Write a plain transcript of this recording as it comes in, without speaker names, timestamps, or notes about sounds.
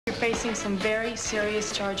facing some very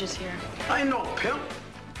serious charges here. I ain't no pimp.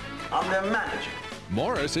 I'm their manager.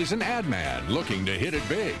 Morris is an ad man looking to hit it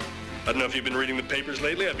big. I don't know if you've been reading the papers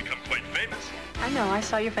lately. I've become quite famous. I know. I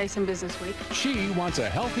saw your face in Business Week. She wants a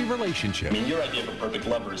healthy relationship. I mean, your idea of a perfect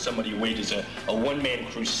lover is somebody who wages a one-man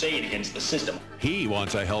crusade against the system. He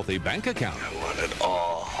wants a healthy bank account. I want it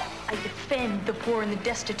all. I defend the poor and the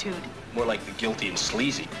destitute. More like the guilty and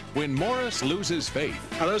sleazy. When Morris loses faith,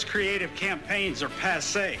 Now, those creative campaigns are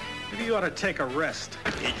passé. Maybe you ought to take a rest.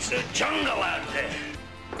 It's a jungle out there.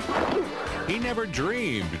 he never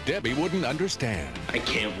dreamed Debbie wouldn't understand. I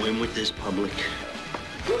can't win with this public.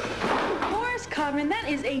 Morris Codman, that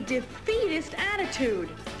is a defeatist attitude.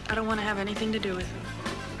 I don't want to have anything to do with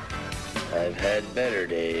him. I've had better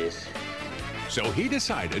days. So he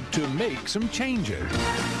decided to make some changes.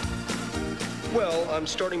 Well, I'm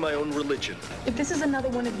starting my own religion. If this is another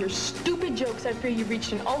one of your stupid jokes, I fear you've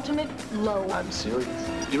reached an ultimate low. I'm serious.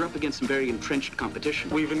 You're up against some very entrenched competition.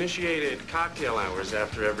 We've initiated cocktail hours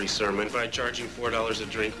after every sermon. By charging $4 a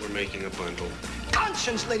drink, we're making a bundle.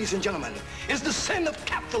 Conscience, ladies and gentlemen, is the sin of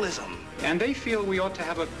capitalism. And they feel we ought to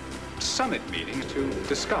have a summit meeting to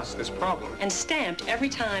discuss this problem. And stamped every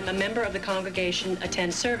time a member of the congregation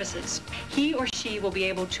attends services. He or she will be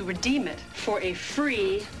able to redeem it for a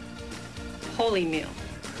free Holy Meal.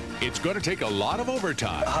 It's going to take a lot of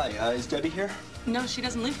overtime, Hi, is Debbie here? No, she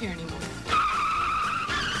doesn't live here anymore.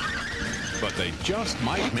 but they just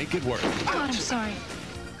might make it work. God, I'm sorry.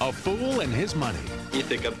 A fool and his money. You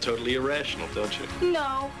think I'm totally irrational, don't you?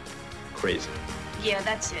 No. Crazy. Yeah,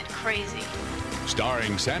 that's it. Crazy.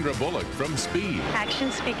 Starring Sandra Bullock from Speed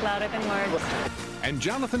Actions speak louder than words. and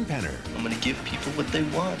Jonathan Penner. I'm gonna give people what they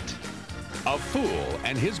want. A Fool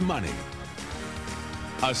and His Money.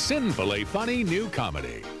 A sinfully funny new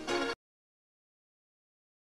comedy.